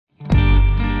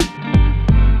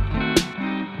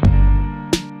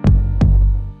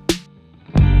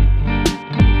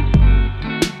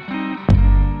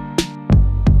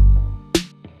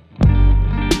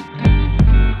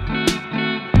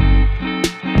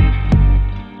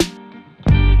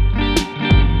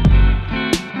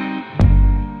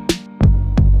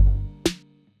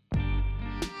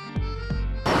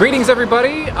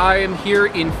everybody. I am here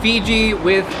in Fiji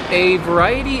with a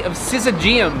variety of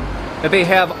Syzagium that they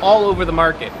have all over the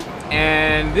market.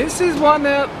 And this is one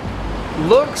that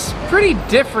looks pretty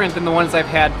different than the ones I've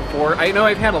had before. I know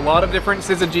I've had a lot of different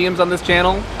Syzagiums on this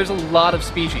channel. There's a lot of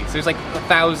species. There's like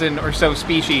 1,000 or so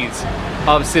species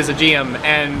of Syzagium,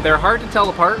 and they're hard to tell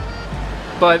apart.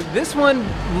 But this one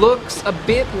looks a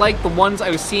bit like the ones I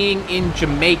was seeing in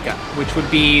Jamaica, which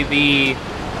would be the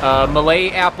Malay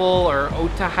apple or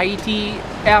Otaheite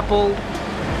apple.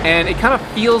 And it kind of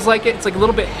feels like it. It's like a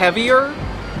little bit heavier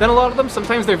than a lot of them.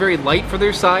 Sometimes they're very light for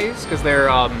their size because they're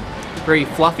very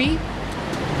fluffy.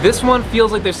 This one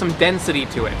feels like there's some density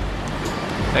to it.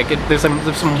 Like there's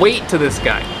some weight to this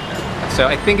guy. So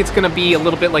I think it's going to be a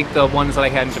little bit like the ones that I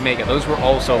had in Jamaica. Those were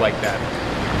also like that.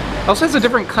 It also has a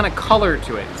different kind of color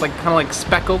to it. It's like kind of like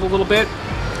speckled a little bit.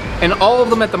 And all of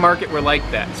them at the market were like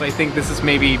that. So I think this is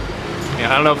maybe,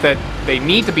 I don't know if that they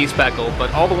need to be speckled,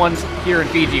 but all the ones here in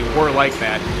Fiji were like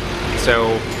that.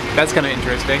 So that's kind of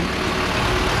interesting.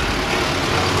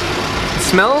 It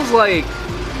smells like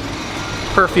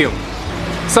perfume.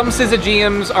 Some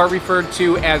Syzagiums are referred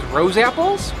to as rose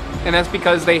apples, and that's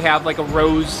because they have like a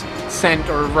rose scent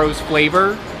or rose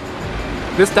flavor.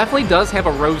 This definitely does have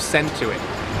a rose scent to it.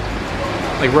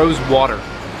 Like rose water.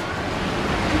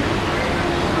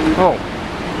 Oh.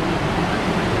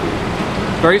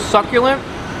 Very succulent.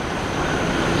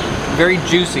 Very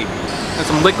juicy. There's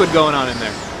some liquid going on in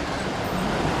there.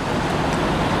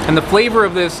 And the flavor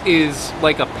of this is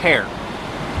like a pear.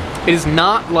 It is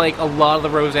not like a lot of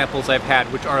the rose apples I've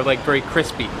had, which are like very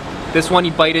crispy. This one,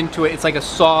 you bite into it, it's like a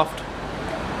soft,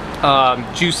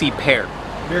 juicy pear.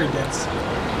 Very dense.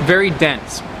 Very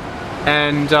dense.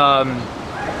 And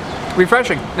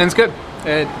refreshing, and it's good.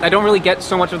 I don't really get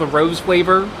so much of the rose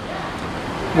flavor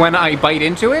when I bite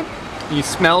into it. It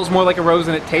smells more like a rose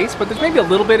than it tastes, but there's maybe a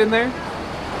little bit in there.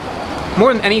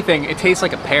 More than anything, it tastes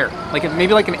like a pear. Like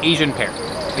maybe like an Asian pear.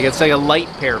 Like it's like a light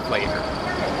pear flavor.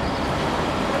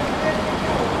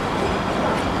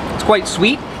 It's quite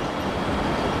sweet.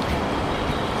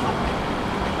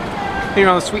 You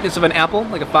know, the sweetness of an apple,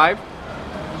 like a 5.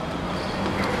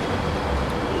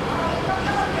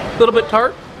 A little bit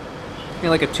tart. Maybe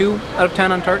like a 2 out of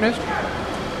 10 on tartness.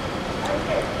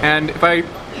 And if I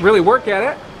really work at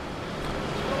it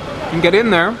and get in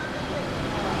there,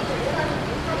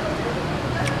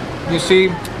 you see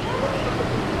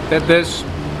that this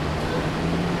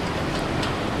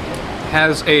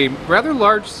has a rather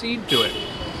large seed to it.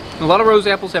 A lot of rose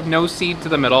apples have no seed to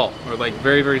them at all, or like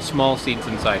very, very small seeds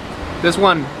inside. This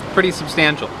one, pretty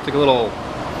substantial. It's like a little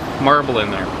marble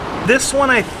in there. This one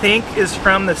I think is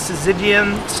from the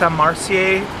Syzagium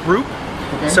Samartier group.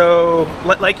 Okay. So,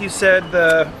 like you said,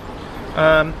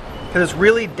 because it's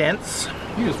really dense.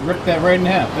 You just ripped that right in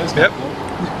half. That's yep. Cool.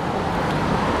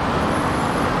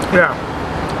 Yeah.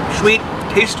 Sweet,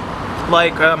 taste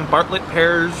like Bartlett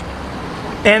pears.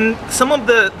 And some of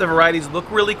the varieties look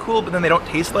really cool, but then they don't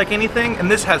taste like anything. And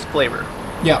this has flavor.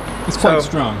 Yeah, it's quite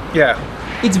strong. Yeah.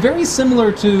 It's very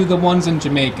similar to the ones in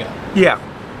Jamaica. Yeah.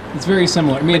 It's very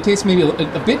similar. I mean, it tastes maybe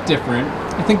a bit different.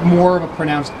 I think more of a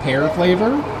pronounced pear flavor,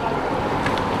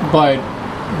 but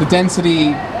the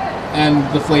density and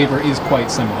the flavor is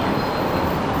quite similar.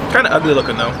 Kind of ugly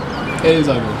looking though. It is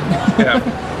ugly. Yeah.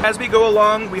 As we go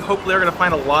along, we hope they're going to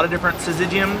find a lot of different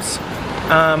Syzagiums.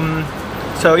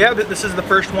 So yeah, this is the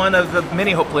first one of the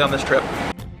many hopefully on this trip.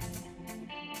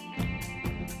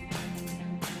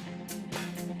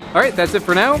 Alright, that's it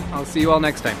for now. I'll see you all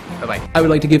next time. Bye-bye. I would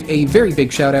like to give a very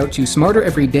big shout out to Smarter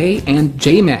Everyday and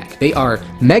JMac. They are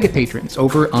mega patrons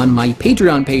over on my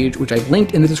Patreon page, which I've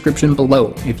linked in the description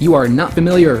below. If you are not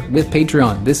familiar with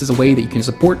Patreon, this is a way that you can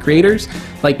support creators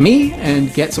like me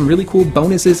and get some really cool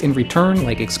bonuses in return,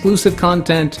 like exclusive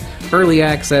content, early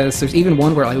access. There's even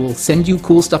one where I will send you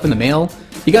cool stuff in the mail.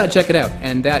 You gotta check it out,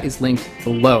 and that is linked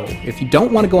below. If you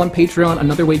don't want to go on Patreon,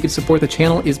 another way you can support the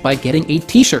channel is by getting a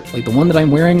t-shirt, like the one that I'm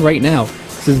wearing right now.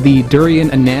 This is the Durian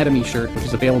Anatomy shirt, which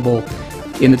is available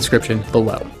in the description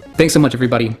below. Thanks so much,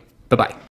 everybody. Bye-bye.